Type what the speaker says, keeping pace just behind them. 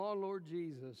on, Lord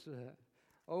Jesus.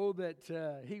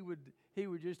 That He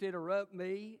would just interrupt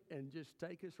me and just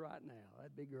take us right now.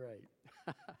 That'd be great.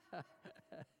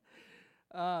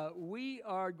 We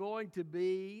are going to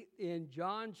be in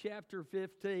John chapter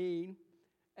 15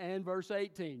 and verse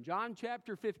 18. John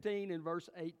chapter 15 and verse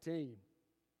 18.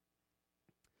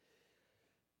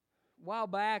 A while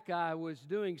back, I was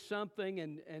doing something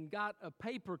and got a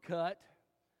paper cut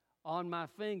on my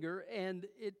finger, and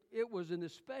it was an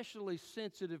especially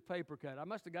sensitive paper cut. I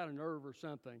must have got a nerve or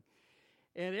something.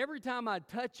 And every time I'd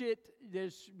touch it,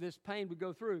 this pain would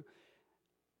go through.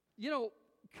 You know,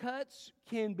 cuts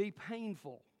can be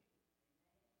painful.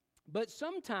 But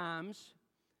sometimes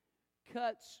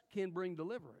cuts can bring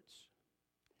deliverance.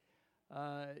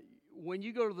 When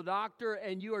you go to the doctor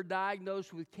and you are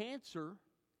diagnosed with cancer,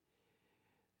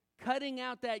 cutting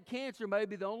out that cancer may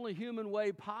be the only human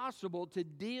way possible to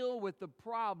deal with the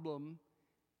problem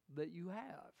that you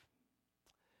have.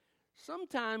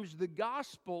 Sometimes the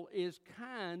gospel is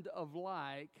kind of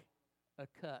like a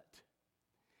cut.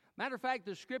 Matter of fact,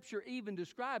 the Scripture even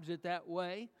describes it that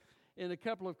way. In a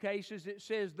couple of cases, it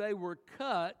says they were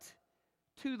cut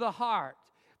to the heart.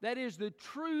 That is, the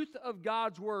truth of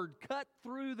God's Word cut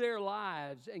through their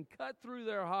lives and cut through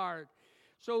their heart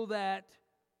so that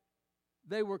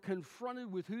they were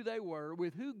confronted with who they were,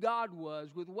 with who God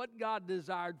was, with what God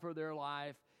desired for their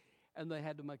life, and they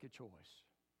had to make a choice.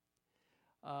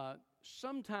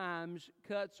 Sometimes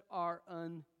cuts are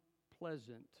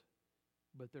unpleasant,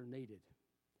 but they're needed.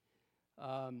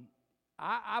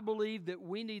 I believe that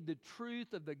we need the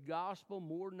truth of the gospel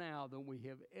more now than we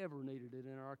have ever needed it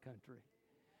in our country.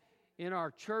 In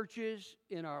our churches,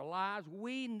 in our lives,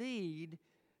 we need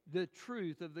the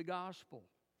truth of the gospel.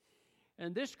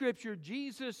 And this scripture,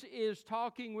 Jesus is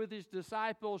talking with his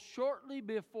disciples shortly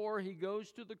before he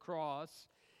goes to the cross,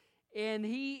 and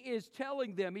he is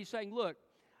telling them, he's saying, look,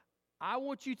 I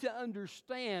want you to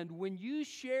understand when you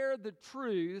share the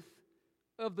truth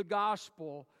of the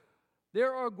gospel,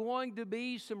 there are going to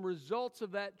be some results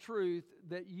of that truth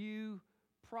that you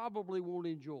probably won't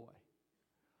enjoy.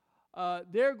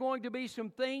 There are going to be some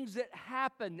things that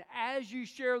happen as you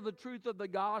share the truth of the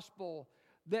gospel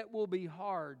that will be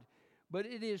hard. But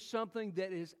it is something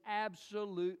that is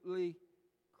absolutely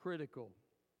critical.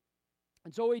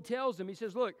 And so he tells them, he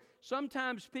says, look,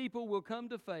 sometimes people will come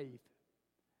to faith.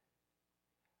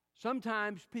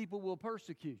 Sometimes people will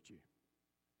persecute you.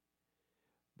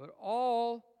 But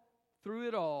all through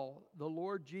it all, the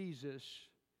Lord Jesus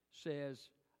says,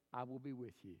 I will be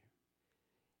with you.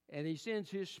 And he sends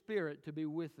his Spirit to be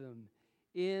with them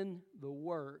in the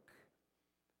work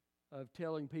of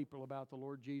telling people about the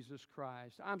Lord Jesus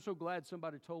Christ. I'm so glad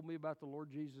somebody told me about the Lord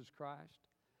Jesus Christ.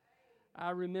 I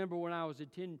remember when I was a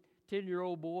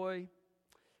 10-year-old boy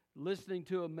listening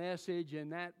to a message,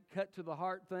 and that cut to the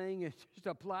heart thing, it just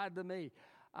applied to me.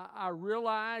 I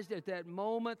realized at that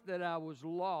moment that I was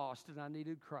lost and I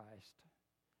needed Christ,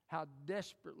 how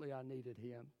desperately I needed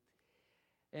Him.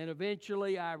 And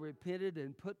eventually I repented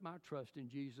and put my trust in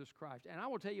Jesus Christ. And I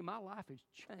will tell you, my life has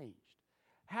changed.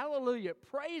 Hallelujah.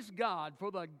 Praise God for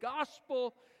the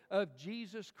gospel of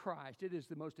Jesus Christ. It is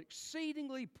the most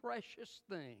exceedingly precious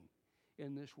thing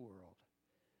in this world.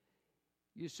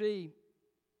 You see,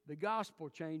 the gospel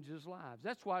changes lives.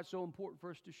 That's why it's so important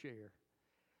for us to share.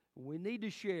 We need to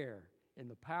share in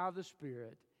the power of the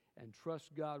Spirit and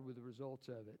trust God with the results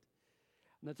of it.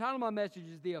 And the title of my message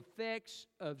is The Effects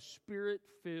of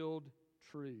Spirit-Filled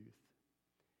Truth.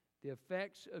 The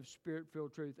effects of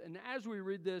Spirit-filled truth. And as we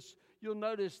read this, you'll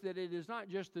notice that it is not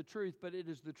just the truth, but it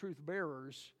is the truth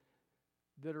bearers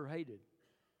that are hated.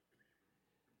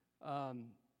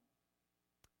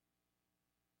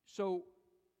 So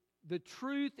the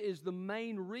truth is the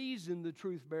main reason the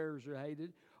truth bearers are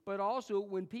hated, but also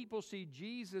when people see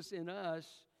Jesus in us,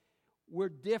 we're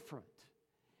different.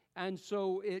 And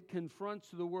so it confronts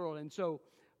the world. And so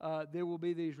there will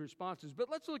be these responses. But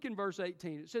let's look in verse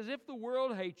 18. It says, if the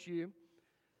world hates you,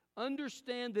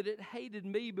 understand that it hated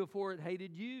me before it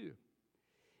hated you.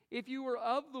 If you were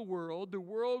of the world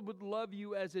would love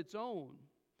you as its own.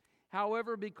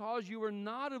 However, because you are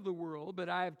not of the world, but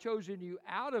I have chosen you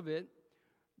out of it,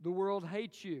 the world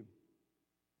hates you.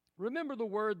 Remember the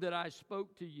word that I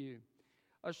spoke to you.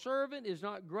 A servant is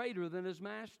not greater than his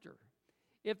master.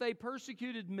 If they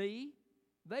persecuted me,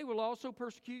 they will also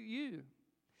persecute you.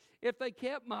 If they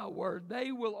kept my word,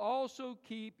 they will also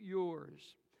keep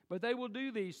yours. But they will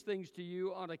do these things to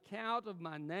you on account of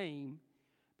my name,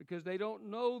 because they don't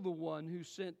know the one who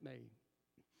sent me.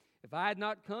 If I had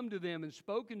not come to them and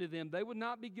spoken to them, they would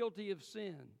not be guilty of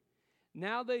sin.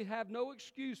 Now they have no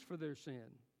excuse for their sin.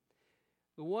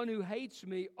 The one who hates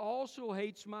me also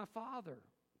hates my Father.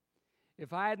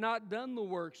 If I had not done the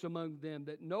works among them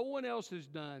that no one else has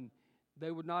done,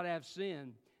 they would not have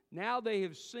sinned. Now they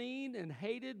have seen and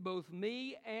hated both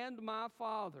me and my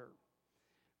Father.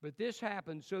 But this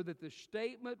happened so that the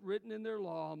statement written in their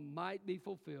law might be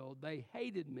fulfilled. They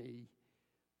hated me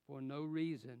for no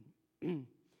reason.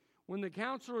 When the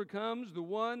Counselor comes, the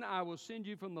one I will send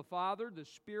you from the Father, the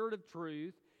Spirit of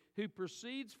truth, who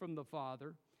proceeds from the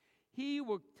Father, he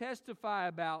will testify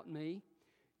about me.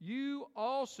 You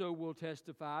also will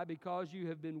testify because you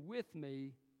have been with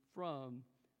me from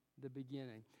the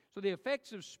beginning. So the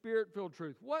effects of Spirit-filled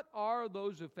truth. What are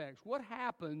those effects? What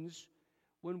happens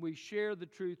when we share the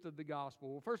truth of the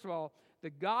gospel? Well, first of all, the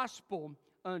gospel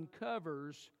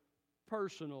uncovers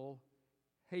personal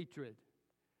hatred.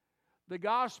 The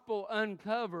gospel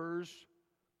uncovers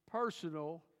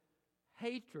personal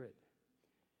hatred.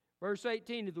 Verse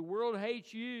 18, if the world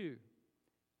hates you,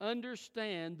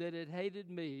 understand that it hated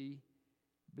me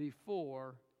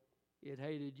before it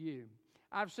hated you.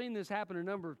 I've seen this happen a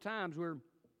number of times where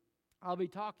I'll be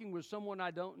talking with someone I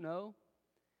don't know,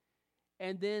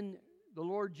 and then the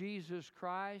Lord Jesus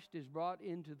Christ is brought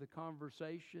into the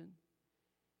conversation,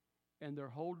 and their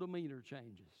whole demeanor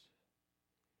changes.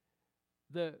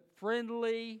 The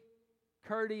friendly,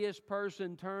 courteous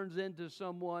person turns into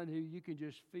someone who you can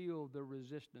just feel the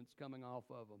resistance coming off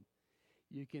of them.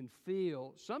 You can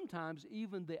feel sometimes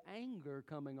even the anger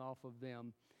coming off of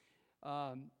them.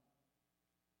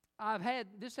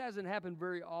 This hasn't happened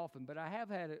very often, but I have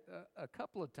had a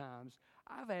couple of times,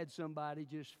 I've had somebody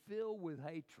just filled with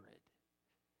hatred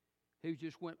who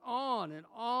just went on,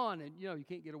 and you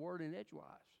can't get a word in edgewise.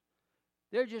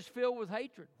 They're just filled with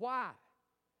hatred. Why?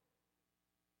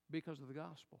 Because of the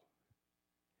gospel.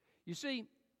 You see,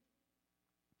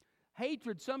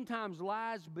 hatred sometimes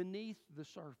lies beneath the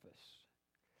surface,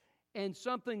 and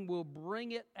something will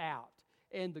bring it out,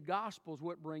 and the gospel is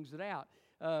what brings it out.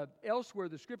 Elsewhere,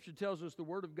 the Scripture tells us the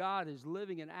Word of God is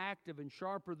living and active and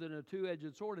sharper than a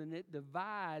two-edged sword, and it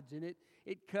divides, and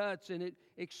it cuts, and it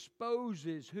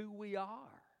exposes who we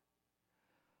are.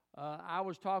 I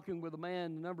was talking with a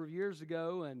man a number of years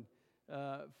ago, and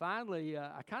finally,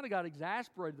 I kind of got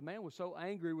exasperated. The man was so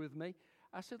angry with me.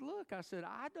 I said, look,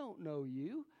 I don't know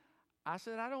you. I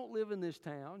said, I don't live in this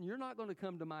town. You're not going to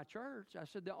come to my church. I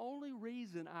said, the only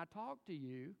reason I talked to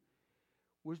you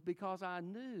was because I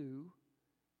knew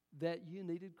that you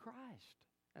needed Christ.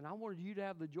 And I wanted you to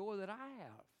have the joy that I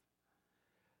have.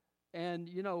 And,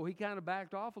 he kind of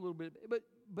backed off a little bit.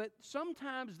 But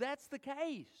sometimes that's the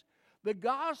case. The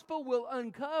gospel will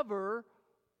uncover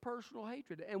personal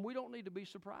hatred. And we don't need to be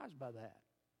surprised by that.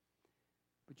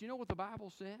 But you know what the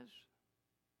Bible says?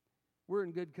 We're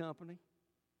in good company.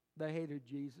 They hated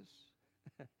Jesus.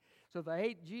 So if they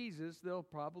hate Jesus, they'll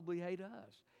probably hate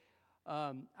us.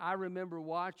 I remember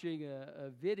watching a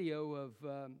video of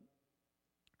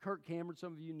Kirk Cameron.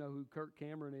 Some of you know who Kirk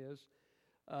Cameron is.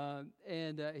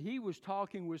 And he was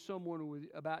talking with someone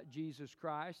about Jesus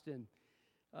Christ. And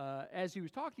as he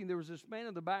was talking, there was this man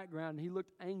in the background, and he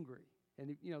looked angry.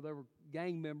 And, there were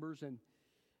gang members. And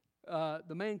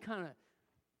the man kind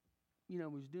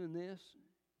of, was doing this.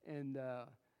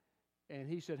 And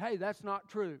he said, hey, that's not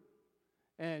true.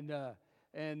 And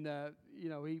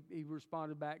he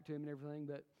responded back to him and everything.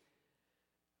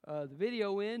 But the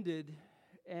video ended,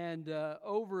 and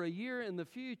over a year in the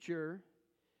future,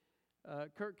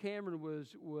 Kirk Cameron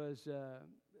was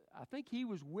I think he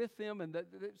was with them, and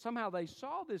somehow they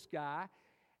saw this guy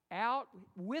out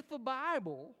with the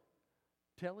Bible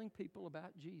telling people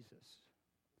about Jesus.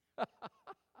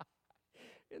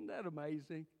 Isn't that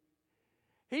amazing?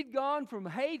 He'd gone from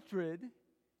hatred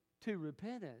to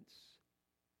repentance,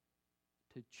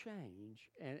 to change,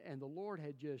 and the Lord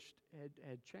had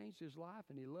changed his life,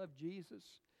 and he loved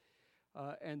Jesus.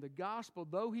 And the gospel,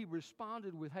 though he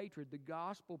responded with hatred, the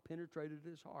gospel penetrated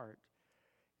his heart,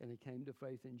 and he came to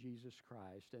faith in Jesus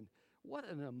Christ. And what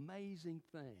an amazing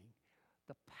thing,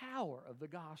 the power of the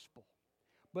gospel.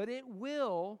 But it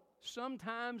will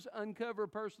sometimes uncover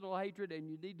personal hatred, and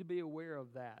you need to be aware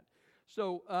of that.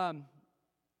 So,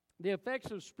 the effects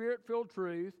of Spirit-filled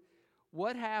truth.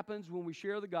 What happens when we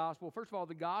share the gospel? First of all,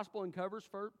 the gospel uncovers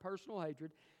personal hatred.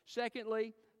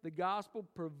 Secondly, the gospel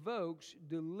provokes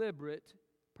deliberate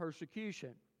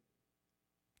persecution.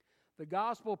 The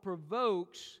gospel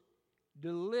provokes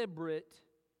deliberate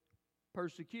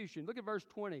persecution. Look at verse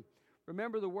 20.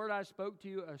 Remember the word I spoke to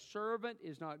you, a servant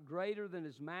is not greater than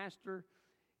his master.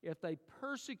 If they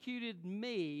persecuted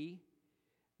me,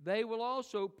 they will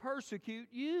also persecute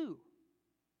you.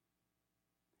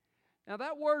 Now,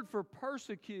 that word for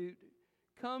persecute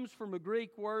comes from a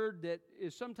Greek word that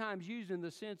is sometimes used in the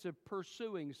sense of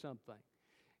pursuing something.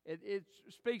 It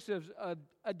speaks of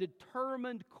a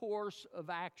determined course of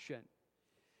action.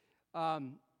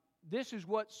 This is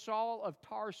what Saul of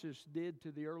Tarsus did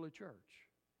to the early church.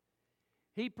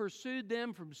 He pursued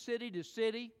them from city to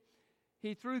city.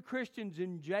 He threw Christians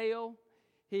in jail.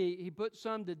 He put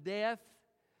some to death.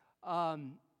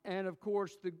 And of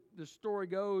course, the story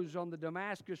goes on the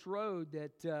Damascus Road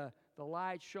that the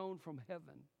light shone from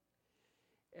heaven.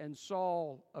 And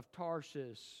Saul of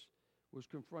Tarsus was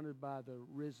confronted by the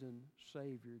risen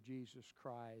Savior, Jesus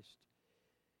Christ.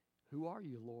 "Who are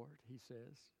you, Lord?" he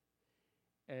says.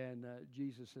 And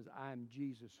Jesus says, "I am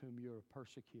Jesus whom you are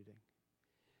persecuting."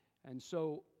 And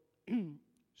so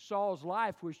Saul's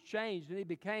life was changed, and he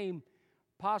became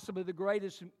possibly the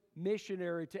greatest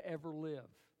missionary to ever live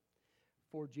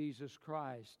for Jesus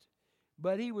Christ.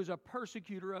 But he was a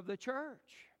persecutor of the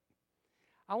church.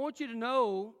 I want you to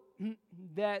know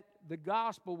that the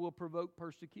gospel will provoke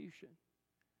persecution.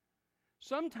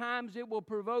 Sometimes it will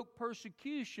provoke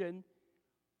persecution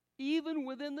even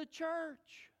within the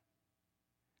church.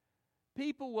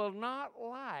 People will not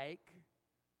like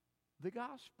the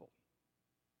gospel.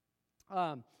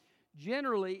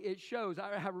 Generally, it shows.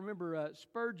 I remember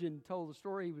Spurgeon told the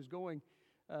story. He was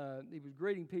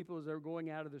greeting people as they were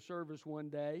going out of the service one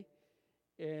day,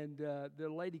 and the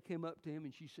lady came up to him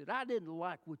and she said, "I didn't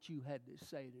like what you had to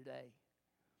say today."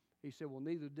 He said, "Well,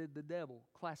 neither did the devil.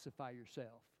 Classify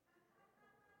yourself."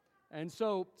 And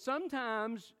so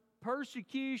sometimes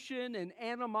persecution and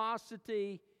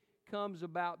animosity comes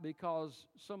about because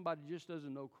somebody just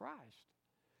doesn't know Christ.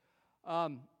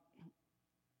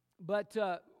 But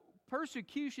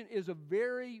persecution is a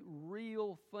very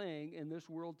real thing in this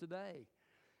world today.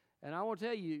 And I want to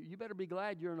tell you, you better be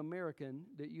glad you're an American,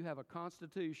 that you have a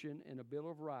Constitution and a Bill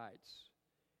of Rights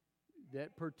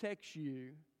that protects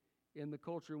you in the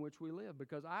culture in which we live.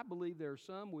 Because I believe there are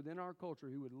some within our culture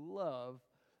who would love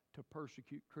to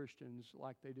persecute Christians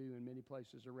like they do in many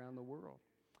places around the world.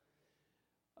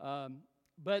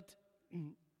 But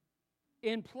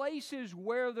in places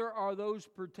where there are those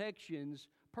protections,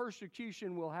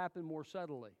 persecution will happen more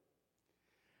subtly.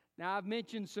 Now, I've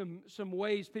mentioned some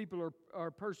ways people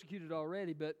are persecuted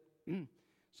already, but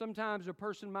sometimes a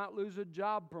person might lose a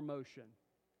job promotion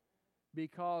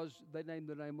because they name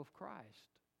the name of Christ.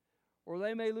 Or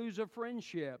they may lose a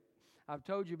friendship. I've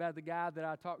told you about the guy that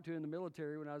I talked to in the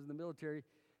military when I was in the military,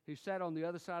 who sat on the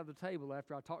other side of the table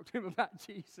after I talked to him about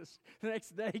Jesus. The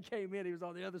next day he came in, he was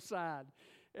on the other side.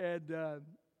 And,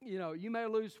 you may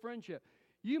lose friendship.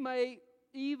 You may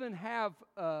even have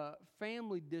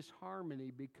family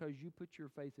disharmony because you put your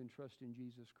faith and trust in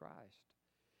Jesus Christ.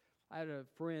 I had a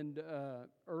friend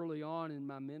early on in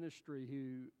my ministry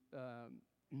who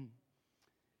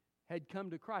had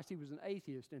come to Christ. He was an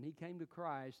atheist, and he came to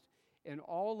Christ, and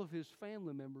all of his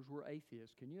family members were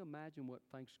atheists. Can you imagine what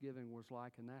Thanksgiving was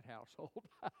like in that household?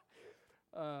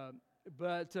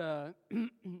 But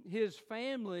his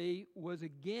family was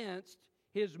against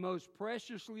his most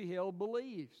preciously held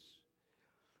beliefs.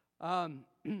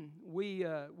 We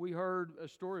heard a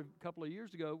story a couple of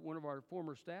years ago. One of our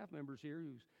former staff members here,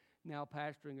 who's now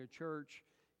pastoring a church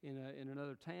in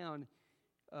another town,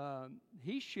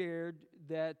 he shared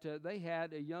that they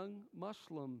had a young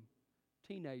Muslim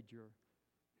teenager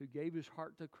who gave his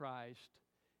heart to Christ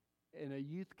in a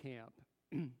youth camp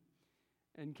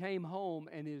and came home,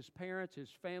 and his parents, his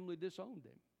family disowned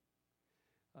him.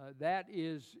 That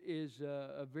is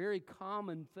a very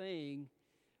common thing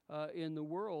in the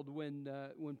world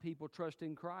when people trust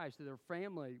in Christ. Their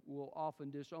family will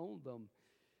often disown them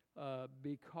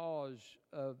because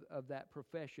of that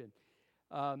profession.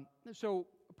 So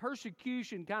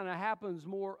persecution kind of happens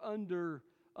more under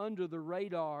the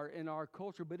radar in our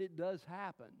culture, but it does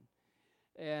happen,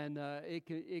 and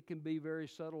it can be very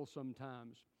subtle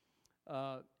sometimes.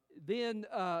 Then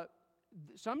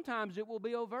sometimes it will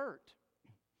be overt.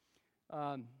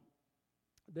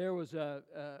 There was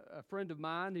a friend of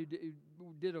mine who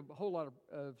did a whole lot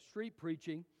of street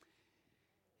preaching.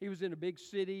 He was in a big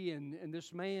city, and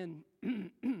this man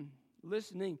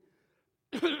listening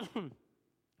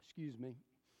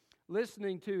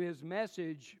listening to his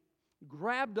message,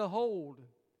 grabbed a hold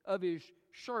of his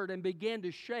shirt and began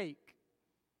to shake.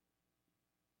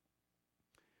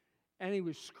 And he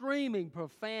was screaming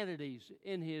profanities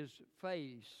in his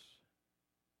face.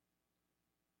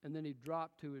 And then he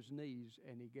dropped to his knees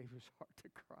and he gave his heart to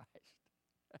Christ.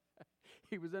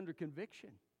 He was under conviction.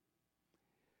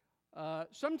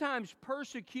 Sometimes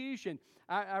persecution.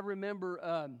 I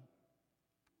remember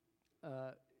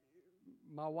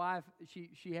my wife,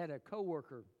 she had a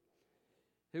coworker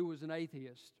who was an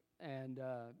atheist, and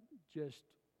just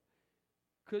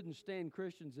couldn't stand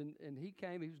Christians, and he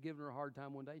came. He was giving her a hard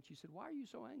time one day, and she said, "Why are you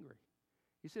so angry?"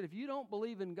 He said, "If you don't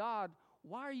believe in God,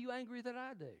 why are you angry that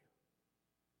I do?"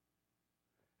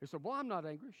 He said, "Well, I'm not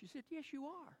angry." She said, "Yes, you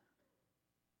are."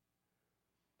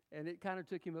 And it kind of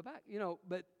took him aback.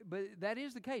 But that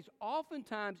is the case.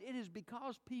 Oftentimes, it is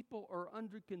because people are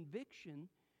under conviction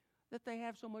that they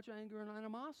have so much anger and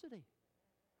animosity.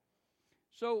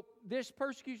 So this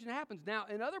persecution happens. Now,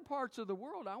 in other parts of the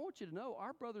world, I want you to know,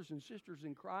 our brothers and sisters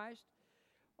in Christ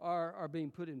are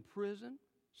being put in prison.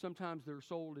 Sometimes they're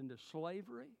sold into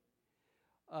slavery.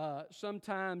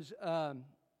 Sometimes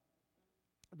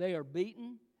they are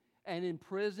beaten and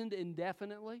imprisoned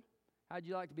indefinitely. How'd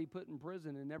you like to be put in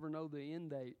prison and never know the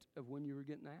end date of when you were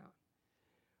getting out?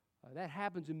 That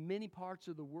happens in many parts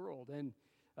of the world. And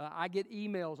I get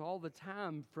emails all the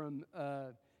time from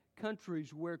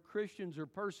countries where Christians are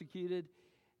persecuted.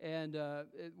 And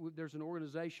there's an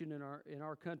organization in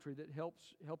our country that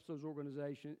helps those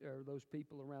organizations or those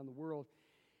people around the world.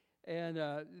 And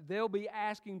they'll be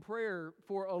asking prayer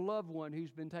for a loved one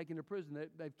who's been taken to prison.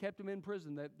 They've kept them in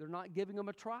prison. They're not giving them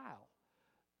a trial.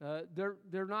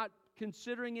 They're not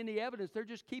considering any evidence. They're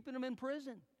just keeping them in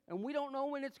prison. And we don't know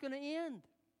when it's going to end.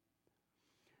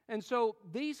 And so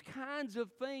these kinds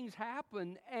of things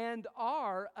happen and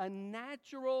are a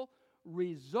natural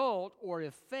result or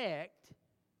effect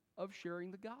of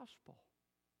sharing the gospel.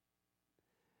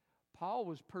 Paul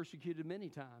was persecuted many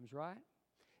times, right?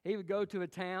 He would go to a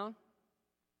town,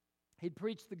 he'd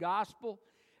preach the gospel,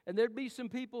 and there'd be some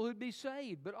people who'd be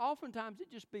saved. But oftentimes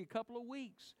it'd just be a couple of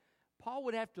weeks. Paul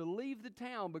would have to leave the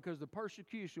town because the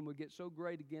persecution would get so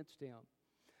great against him.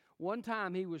 One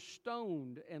time he was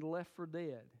stoned and left for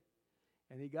dead.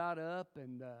 And he got up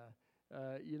and,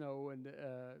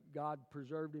 God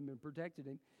preserved him and protected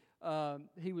him.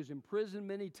 He was imprisoned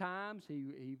many times.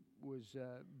 He was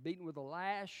beaten with a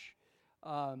lash.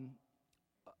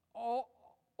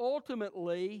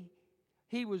 Ultimately,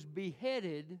 he was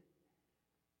beheaded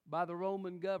by the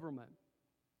Roman government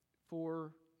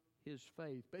for his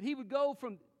faith. But he would go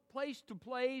from place to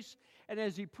place, and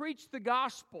as he preached the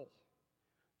gospel,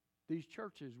 these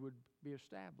churches would be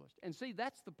established. And see,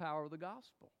 that's the power of the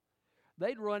gospel.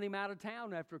 They'd run him out of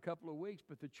town after a couple of weeks,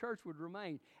 but the church would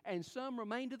remain. And some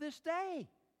remain to this day.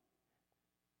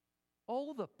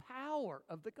 Oh, the power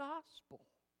of the gospel.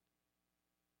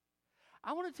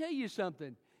 I want to tell you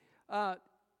something.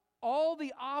 All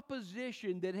the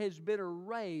opposition that has been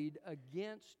arrayed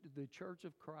against the church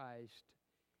of Christ,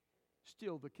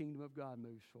 still the kingdom of God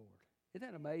moves forward.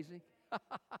 Isn't that amazing?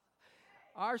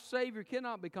 Our Savior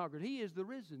cannot be conquered. He is the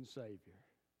risen Savior.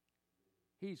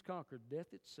 He's conquered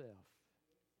death itself.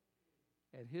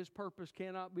 And His purpose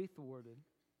cannot be thwarted.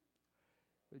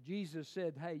 But Jesus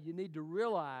said, hey, you need to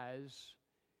realize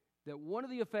that one of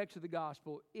the effects of the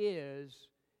gospel is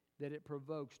that it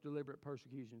provokes deliberate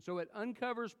persecution. So it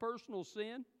uncovers personal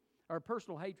sin, or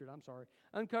personal hatred,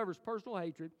 uncovers personal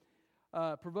hatred,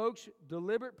 provokes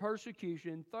deliberate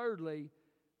persecution. Thirdly,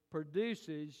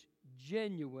 produces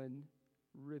genuine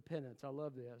repentance. I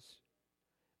love this.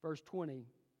 Verse 20,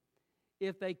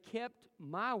 if they kept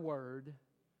my word,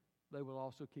 they will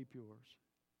also keep yours.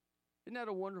 Isn't that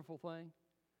a wonderful thing?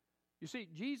 You see,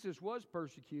 Jesus was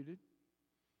persecuted,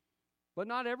 but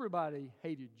not everybody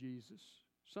hated Jesus.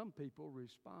 Some people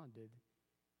responded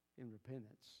in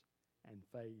repentance and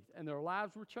faith, and their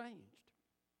lives were changed.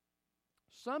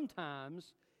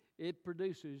 Sometimes it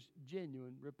produces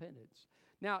genuine repentance.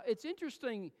 Now, it's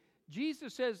interesting.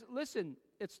 Jesus says, listen,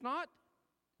 it's not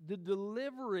the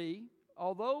delivery,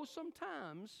 although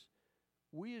sometimes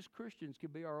we as Christians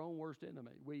can be our own worst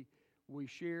enemy. We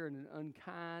share in an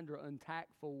unkind or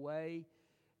untactful way,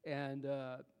 and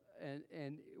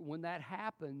when that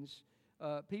happens,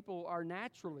 people are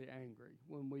naturally angry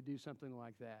when we do something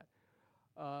like that.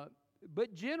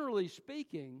 But generally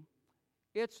speaking,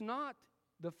 it's not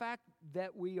the fact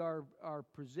that we are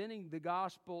presenting the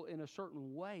gospel in a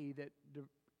certain way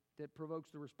that provokes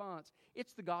the response.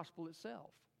 It's the gospel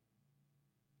itself.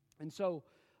 And so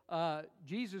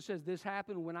Jesus says this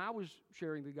happened when I was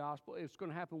sharing the gospel. It's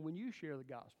going to happen when you share the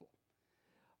gospel.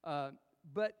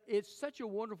 But it's such a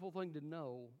wonderful thing to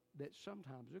know that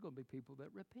sometimes there are going to be people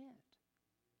that repent.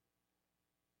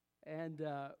 And,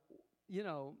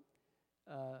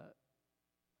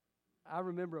 I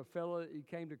remember a fellow, he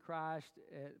came to Christ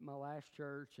at my last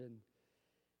church, and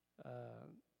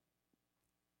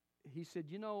he said,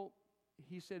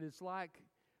 it's like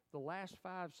the last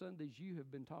 5 Sundays you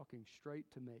have been talking straight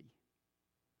to me.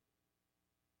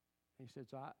 He said,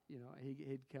 so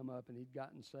he'd come up and he'd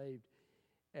gotten saved,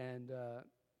 and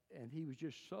he was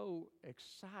just so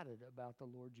excited about the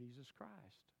Lord Jesus Christ.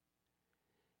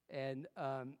 And,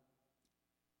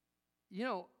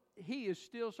 he is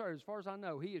still serving. As far as I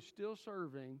know, he is still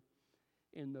serving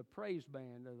in the praise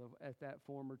band at that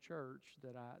former church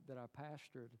that I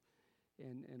pastored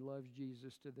and loves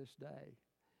Jesus to this day.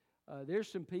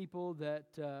 There's some people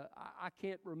that I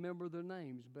can't remember their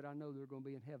names, but I know they're going to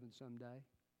be in heaven someday.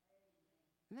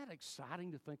 Isn't that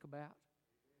exciting to think about?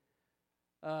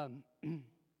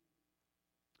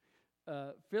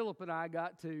 Philip and I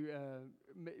got to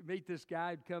meet this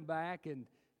guy who'd come back and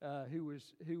who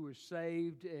was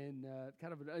saved in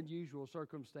kind of an unusual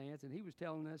circumstance, and he was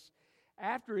telling us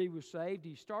after he was saved,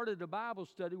 he started a Bible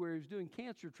study where he was doing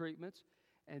cancer treatments,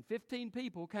 and 15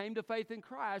 people came to faith in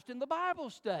Christ in the Bible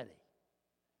study.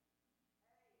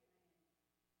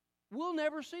 We'll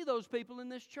never see those people in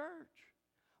this church.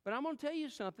 But I'm going to tell you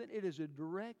something. It is a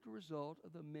direct result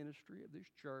of the ministry of this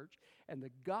church and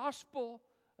the gospel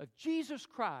of Jesus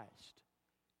Christ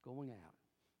going out.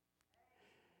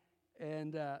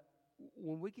 And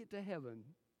when we get to heaven,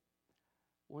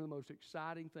 one of the most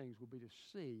exciting things will be to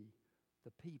see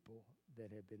the people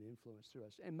that have been influenced through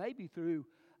us. And maybe through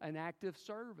an active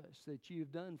service that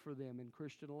you've done for them in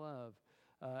Christian love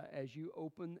as you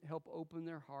help open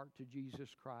their heart to Jesus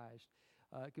Christ.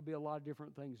 It could be a lot of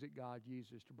different things that God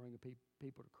uses to bring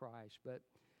people to Christ. But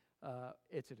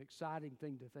it's an exciting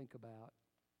thing to think about.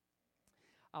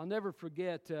 I'll never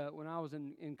forget when I was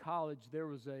in college, there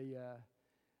was a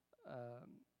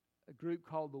group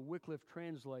called the Wycliffe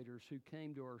Translators who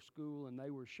came to our school, and they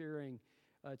were sharing.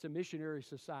 It's a missionary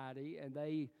society, and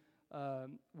they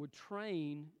would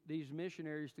train these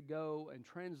missionaries to go and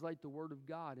translate the Word of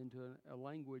God into a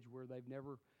language where they've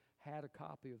never had a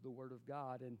copy of the Word of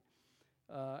God.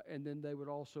 And then they would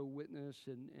also witness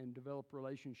and develop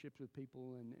relationships with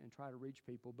people and try to reach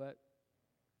people. But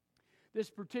this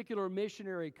particular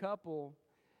missionary couple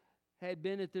had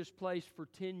been at this place for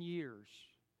 10 years.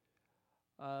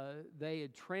 They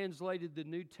had translated the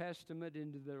New Testament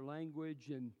into their language,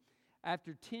 and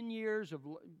after 10 years of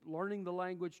learning the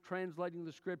language, translating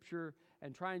the Scripture,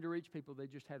 and trying to reach people, they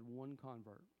just had one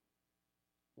convert.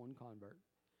 One convert.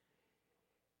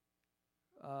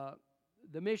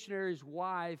 The missionary's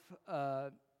wife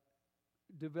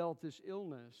developed this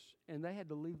illness, and they had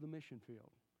to leave the mission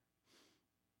field.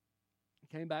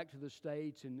 Came back to the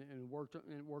States and worked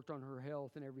on her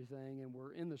health and everything, and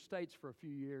were in the States for a few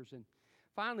years, and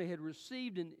finally had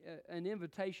received an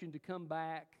invitation to come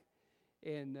back,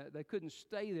 and they couldn't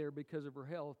stay there because of her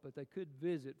health, but they could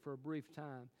visit for a brief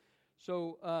time.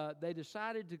 So they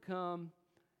decided to come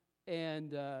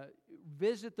and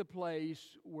visit the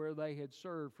place where they had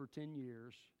served for 10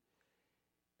 years.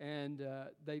 And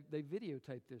they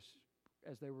videotaped this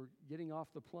as they were getting off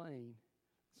the plane.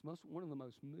 It's one of the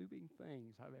most moving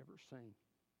things I've ever seen.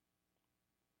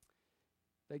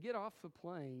 They get off the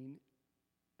plane,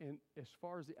 and as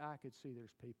far as the eye could see,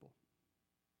 there's people.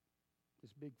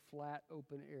 This big, flat,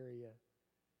 open area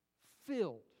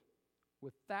filled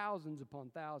with thousands upon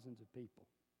thousands of people.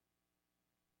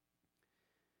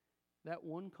 That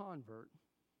one convert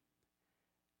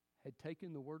had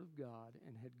taken the Word of God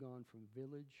and had gone from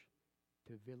village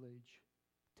to village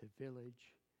to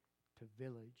village to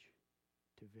village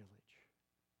to village,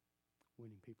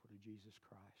 winning people to Jesus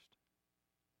Christ.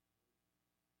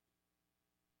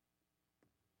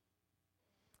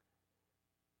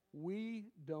 We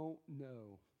don't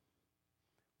know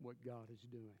what God is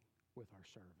doing with our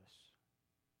service.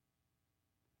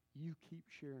 You keep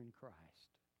sharing Christ.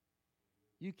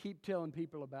 You keep telling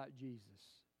people about Jesus.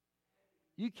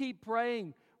 You keep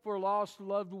praying for lost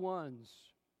loved ones.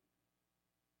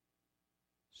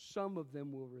 Some of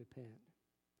them will repent,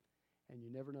 and you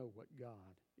never know what God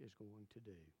is going to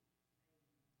do.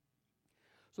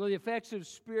 So the effects of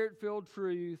Spirit-filled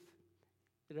truth,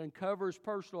 it uncovers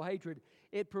personal hatred.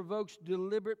 It provokes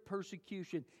deliberate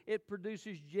persecution. It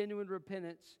produces genuine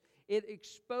repentance. It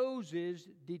exposes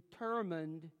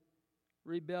determined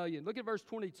rebellion. Look at verse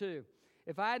 22.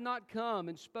 If I had not come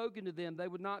and spoken to them, they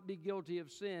would not be guilty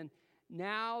of sin.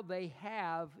 Now they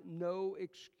have no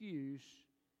excuse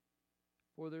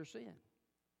for their sin.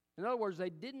 In other words, they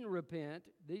didn't repent.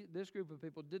 This group of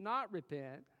people did not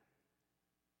repent.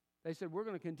 They said, we're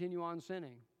going to continue on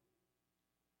sinning.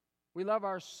 We love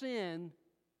our sin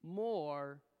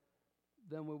more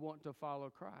than we want to follow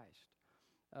Christ.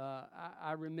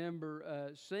 I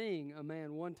remember seeing a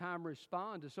man one time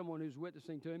respond to someone who's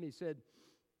witnessing to him. He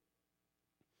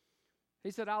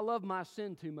said, I love my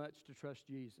sin too much to trust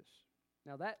Jesus.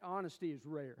 Now that honesty is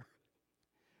rare,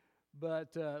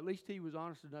 but at least he was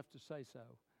honest enough to say so.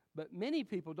 But many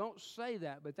people don't say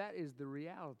that, but that is the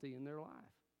reality in their life.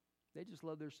 They just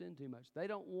love their sin too much. They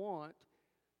don't want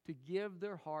to give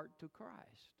their heart to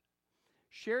Christ.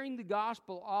 Sharing the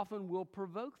gospel often will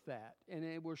provoke that, and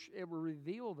it will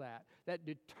reveal that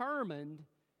determined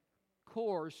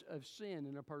course of sin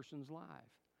in a person's life.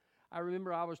 I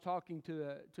remember I was talking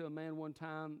to a man one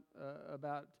time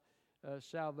about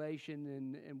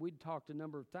salvation, and we'd talked a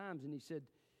number of times, and he said,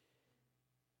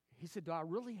 do I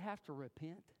really have to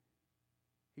repent?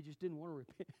 He just didn't want to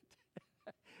repent.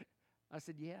 I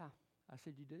said, yeah. I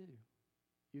said, you do.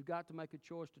 You've got to make a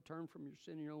choice to turn from your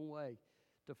sin in your own way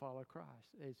to follow Christ.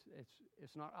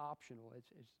 It's not optional.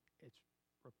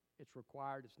 It's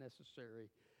required. It's necessary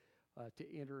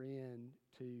to enter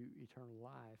into eternal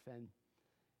life.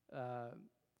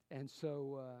 And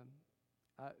so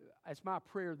it's my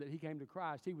prayer that he came to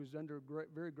Christ. He was under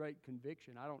very great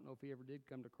conviction. I don't know if he ever did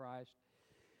come to Christ.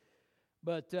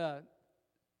 But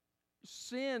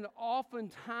sin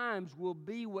oftentimes will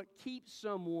be what keeps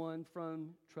someone from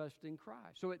trusting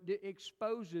Christ. So it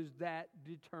exposes that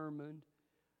determined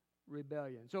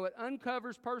rebellion. So it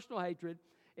uncovers personal hatred.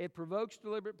 It provokes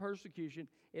deliberate persecution.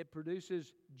 It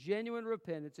produces genuine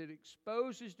repentance. It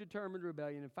exposes determined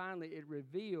rebellion. And finally, it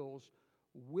reveals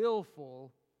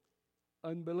willful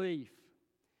unbelief.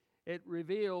 It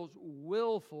reveals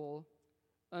willful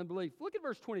unbelief. Look at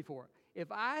verse 24. If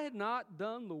I had not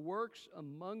done the works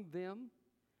among them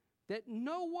that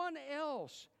no one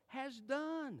else has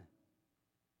done,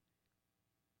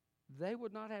 they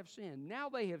would not have sinned. Now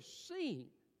they have seen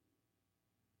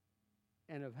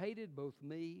and have hated both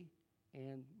me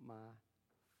and my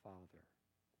Father.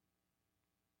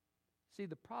 See,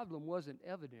 the problem wasn't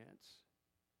evidence.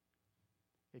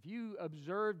 If you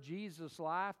observed Jesus'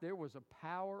 life, there was a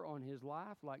power on his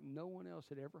life like no one else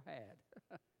had ever had.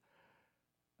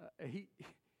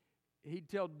 He'd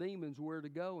tell demons where to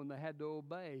go, and they had to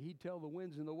obey. He'd tell the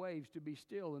winds and the waves to be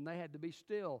still, and they had to be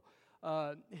still.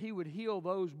 He would heal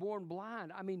those born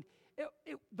blind. I mean,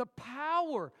 the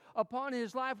power upon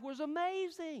his life was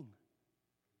amazing.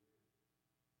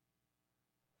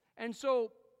 And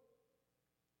so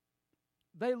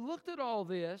they looked at all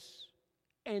this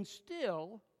and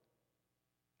still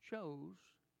chose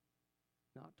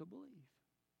not to believe.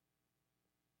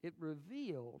 It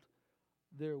revealed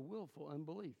their willful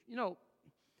unbelief. You know,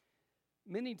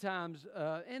 many times,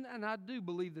 and I do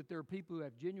believe that there are people who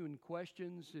have genuine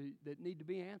questions that need to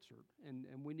be answered, and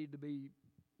we need to be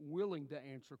willing to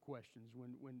answer questions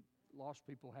when lost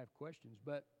people have questions.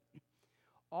 But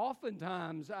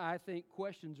oftentimes, I think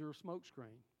questions are a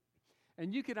smokescreen.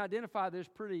 And you can identify this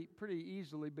pretty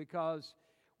easily, because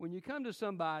when you come to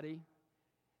somebody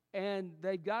and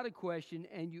they've got a question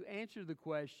and you answer the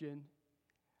question,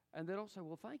 and they don't say,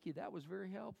 well, thank you, that was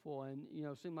very helpful, and,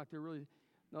 seem like they're really,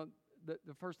 no,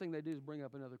 the first thing they do is bring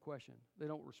up another question. They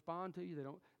don't respond to you.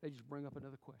 They just bring up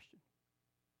another question.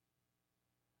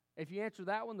 If you answer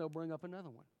that one, they'll bring up another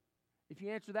one. If you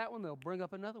answer that one, they'll bring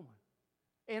up another one,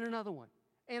 and another one,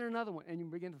 and another one, and you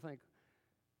begin to think,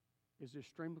 is this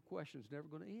stream of questions never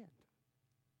going to end?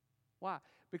 Why?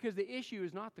 Because the issue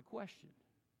is not the question.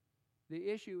 The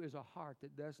issue is a heart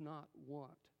that does not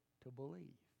want to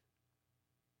believe.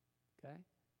 Okay?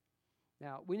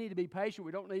 Now, we need to be patient.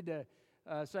 We don't need to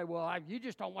say, well, you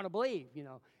just don't want to believe,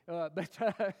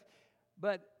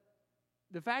 But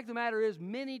the fact of the matter is,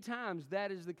 many times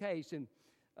that is the case. And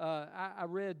I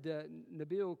read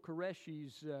Nabil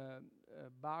Qureshi's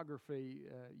biography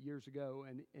years ago,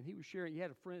 and he was sharing, he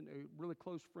had a really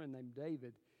close friend named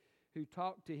David, who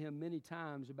talked to him many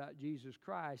times about Jesus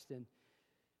Christ. And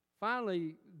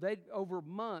finally, over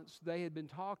months, they had been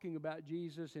talking about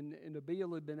Jesus, and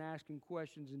Nabil had been asking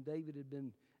questions, and David had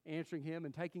been answering him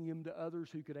and taking him to others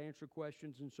who could answer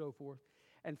questions and so forth.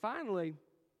 And finally,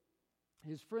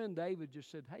 his friend David just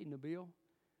said, hey, Nabil,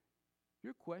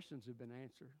 your questions have been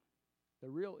answered. The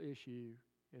real issue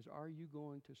is, are you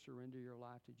going to surrender your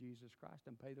life to Jesus Christ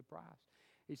and pay the price?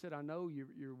 He said, I know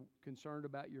you're concerned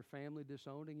about your family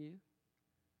disowning you.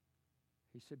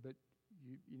 He said, but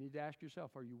you need to ask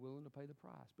yourself, are you willing to pay the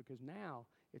price? Because now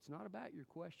it's not about your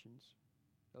questions.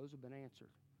 Those have been answered.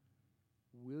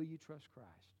 Will you trust Christ?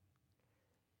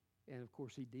 And of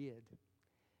course he did.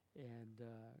 And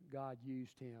God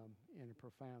used him in a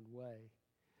profound way.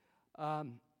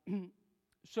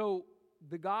 So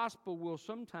the gospel will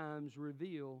sometimes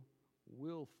reveal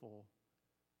willful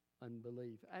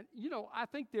unbelief. And, I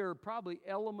think there are probably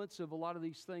elements of a lot of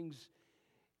these things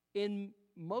in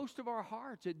most of our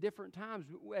hearts at different times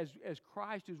as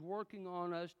Christ is working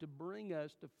on us to bring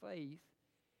us to faith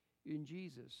in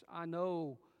Jesus. I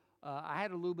know I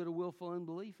had a little bit of willful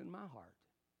unbelief in my heart.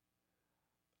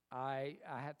 I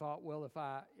had thought, well, if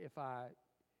I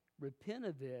repent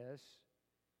of this,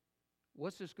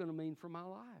 what's this going to mean for my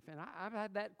life? And I've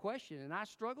had that question, and I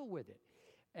struggle with it.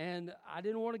 And I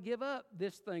didn't want to give up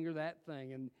this thing or that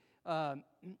thing.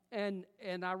 And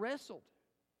I wrestled.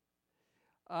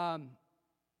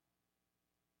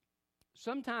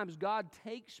 Sometimes God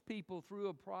takes people through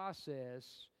a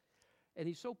process, and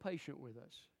He's so patient with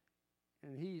us.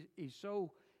 And He's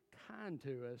so kind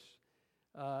to us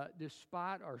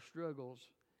despite our struggles.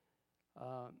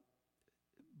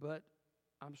 But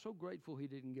I'm so grateful He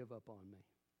didn't give up on me.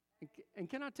 And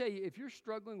can I tell you, if you're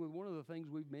struggling with one of the things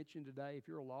we've mentioned today, if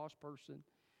you're a lost person,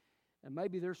 and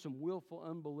maybe there's some willful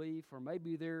unbelief, or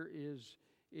maybe there is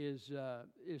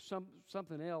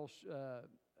something else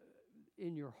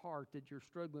in your heart that you're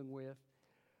struggling with,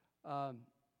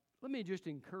 let me just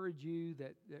encourage you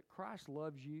that Christ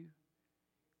loves you,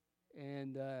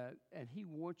 and He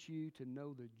wants you to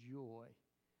know the joy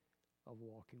of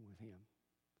walking with Him.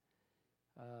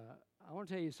 I want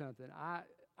to tell you something.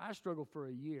 I struggled for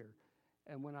a year,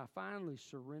 and when I finally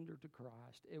surrendered to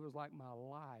Christ, it was like my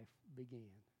life began.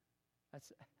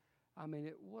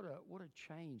 What a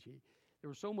change. There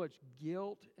was so much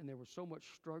guilt, and there was so much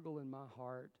struggle in my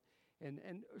heart, and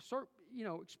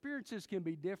experiences can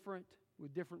be different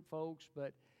with different folks,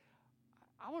 but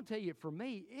I want to tell you, for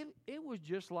me, it was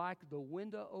just like the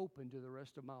window opened to the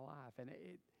rest of my life, and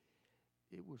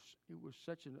it was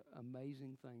such an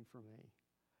amazing thing for me.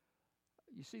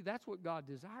 You see, that's what God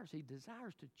desires. He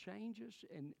desires to change us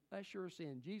and usher us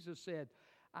in. Jesus said,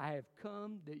 "I have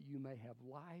come that you may have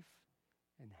life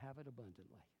and have it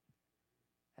abundantly."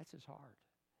 That's His heart.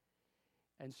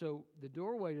 And so the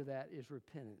doorway to that is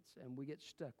repentance, and we get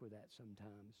stuck with that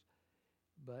sometimes.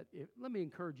 But let me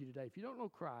encourage you today, if you don't know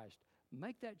Christ,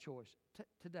 make that choice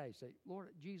today. Say, "Lord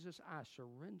Jesus, I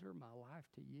surrender my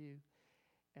life to you,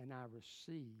 and I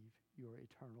receive your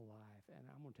eternal life." And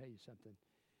I'm going to tell you something.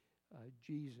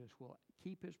 Jesus will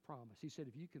keep His promise. He said,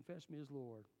 if you confess me as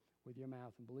Lord with your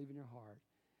mouth and believe in your heart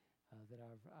that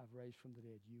I've raised from the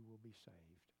dead, you will be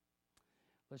saved.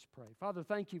 Let's pray. Father,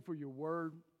 thank you for your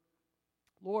word.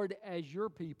 Lord, as your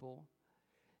people,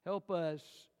 help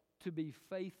us to be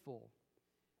faithful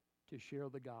to share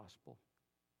the gospel.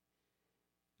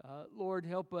 Lord,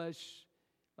 help us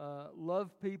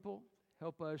love people.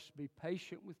 Help us be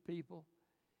patient with people.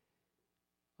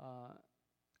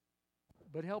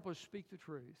 But help us speak the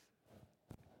truth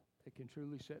that can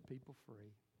truly set people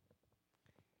free.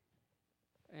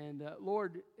 And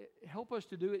Lord, help us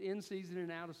to do it in season and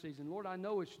out of season. Lord, I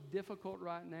know it's difficult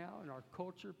right now in our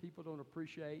culture. People don't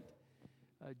appreciate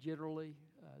generally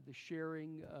the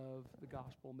sharing of the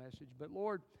gospel message. But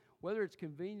Lord, whether it's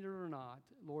convenient or not,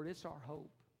 Lord, it's our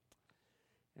hope.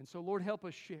 And so, Lord, help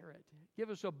us share it. Give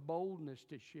us a boldness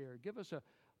to share. Give us a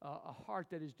heart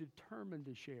that is determined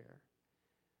to share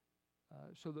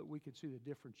so that we can see the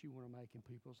difference you want to make in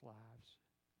people's lives.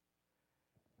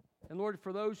 And Lord,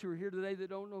 for those who are here today that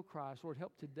don't know Christ, Lord,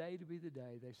 help today to be the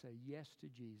day they say yes to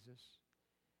Jesus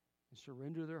and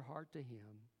surrender their heart to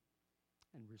Him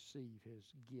and receive His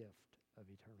gift of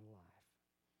eternal life.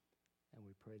 And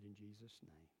we pray it in Jesus'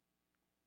 name.